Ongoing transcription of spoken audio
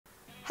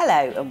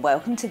Hello and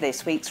welcome to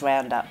this week's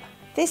Roundup.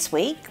 This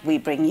week we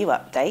bring you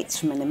updates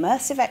from an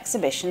immersive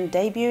exhibition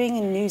debuting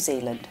in New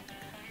Zealand,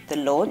 the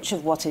launch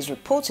of what is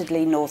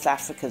reportedly North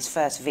Africa's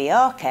first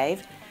VR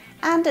cave,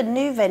 and a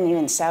new venue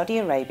in Saudi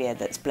Arabia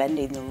that's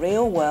blending the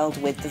real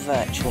world with the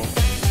virtual.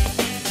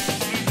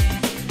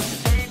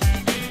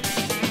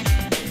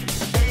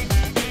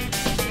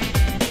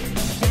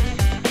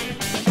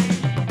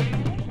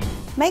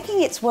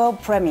 Making its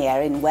world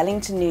premiere in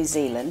Wellington, New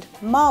Zealand,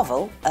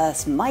 Marvel,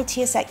 Earth's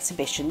Mightiest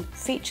Exhibition,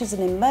 features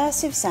an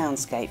immersive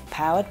soundscape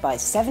powered by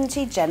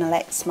 70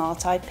 Genelec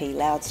Smart IP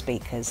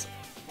loudspeakers.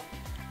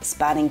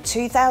 Spanning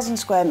 2,000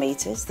 square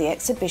metres, the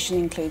exhibition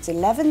includes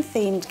 11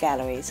 themed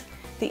galleries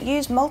that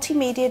use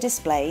multimedia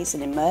displays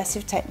and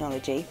immersive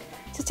technology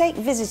to take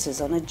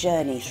visitors on a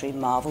journey through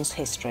Marvel's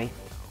history.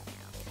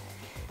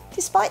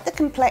 Despite the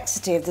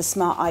complexity of the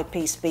Smart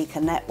IP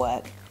speaker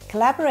network,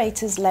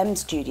 collaborators Lem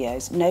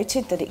Studios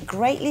noted that it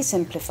greatly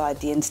simplified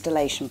the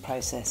installation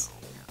process,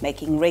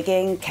 making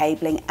rigging,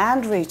 cabling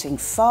and routing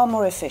far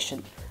more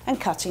efficient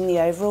and cutting the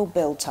overall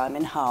build time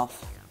in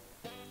half.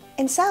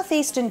 In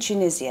southeastern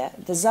Tunisia,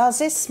 the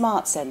Zarzis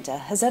Smart Centre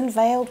has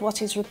unveiled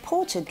what is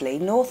reportedly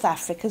North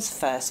Africa's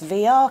first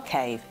VR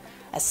cave,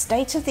 a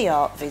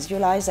state-of-the-art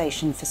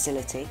visualisation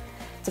facility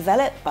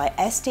developed by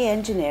ST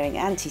Engineering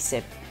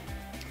Antycip.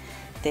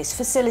 This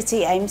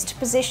facility aims to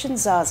position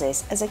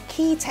Zarzis as a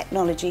key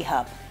technology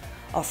hub,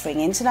 offering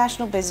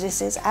international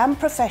businesses and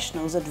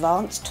professionals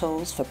advanced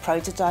tools for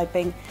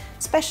prototyping,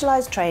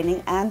 specialised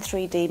training and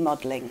 3D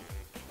modelling.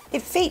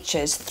 It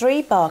features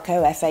 3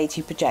 Barco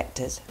F80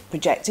 projectors,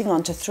 projecting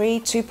onto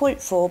 3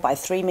 2.4 by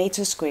 3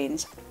 metre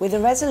screens with a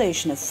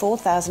resolution of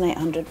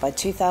 4,800 by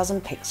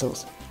 2,000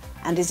 pixels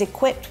and is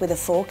equipped with a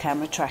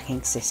 4-camera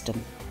tracking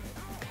system.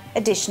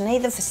 Additionally,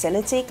 the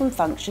facility can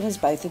function as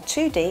both a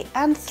 2D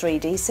and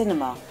 3D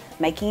cinema,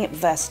 making it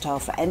versatile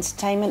for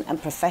entertainment and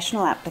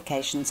professional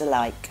applications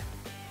alike.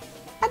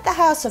 At the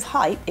House of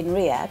Hype in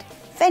Riyadh,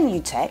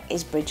 Venuetech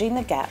is bridging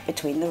the gap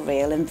between the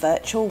real and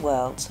virtual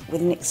worlds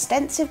with an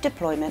extensive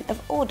deployment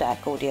of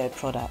AUDAC audio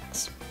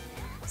products.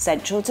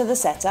 Central to the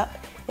setup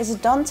is a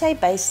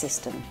Dante-based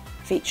system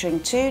featuring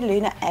 2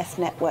 Lunar F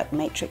network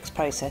matrix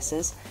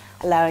processors,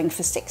 allowing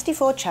for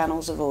 64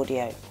 channels of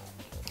audio.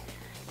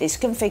 This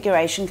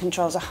configuration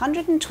controls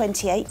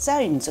 128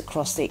 zones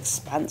across the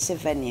expansive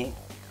venue.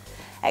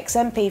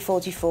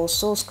 XMP44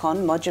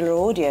 SourceCon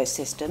modular audio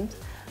systems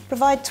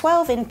provide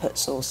 12 input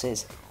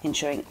sources,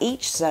 ensuring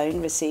each zone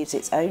receives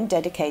its own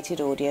dedicated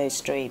audio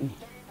stream.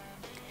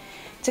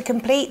 To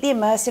complete the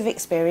immersive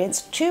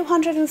experience,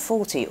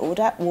 240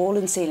 AUDAC wall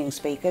and ceiling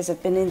speakers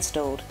have been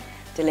installed,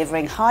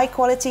 delivering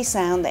high-quality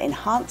sound that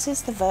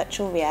enhances the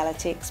virtual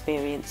reality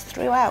experience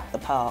throughout the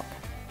park.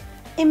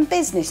 In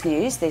business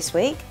news this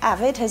week,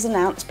 AVID has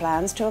announced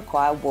plans to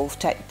acquire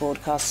Wolftech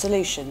Broadcast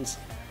Solutions,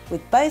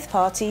 with both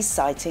parties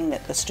citing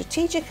that the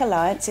strategic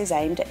alliance is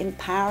aimed at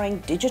empowering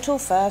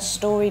digital-first,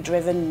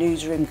 story-driven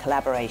newsroom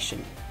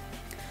collaboration.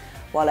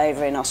 While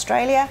over in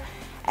Australia,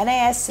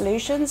 NAS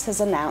Solutions has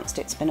announced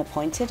it's been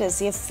appointed as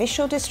the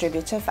official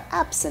distributor for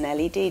Absen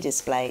LED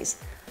displays,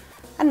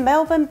 and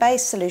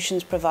Melbourne-based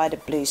solutions provider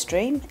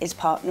Blustream is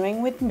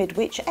partnering with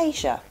Midwich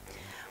Asia,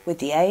 with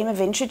the aim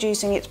of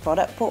introducing its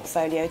product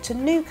portfolio to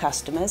new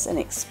customers and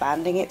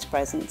expanding its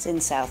presence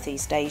in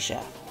Southeast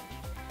Asia.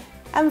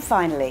 And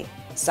finally,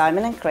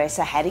 Simon and Chris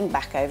are heading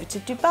back over to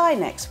Dubai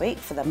next week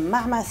for the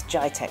Mammoth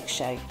GITEX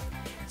show,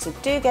 so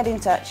do get in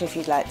touch if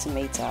you'd like to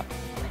meet up.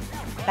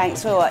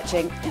 Thanks for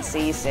watching and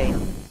see you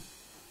soon.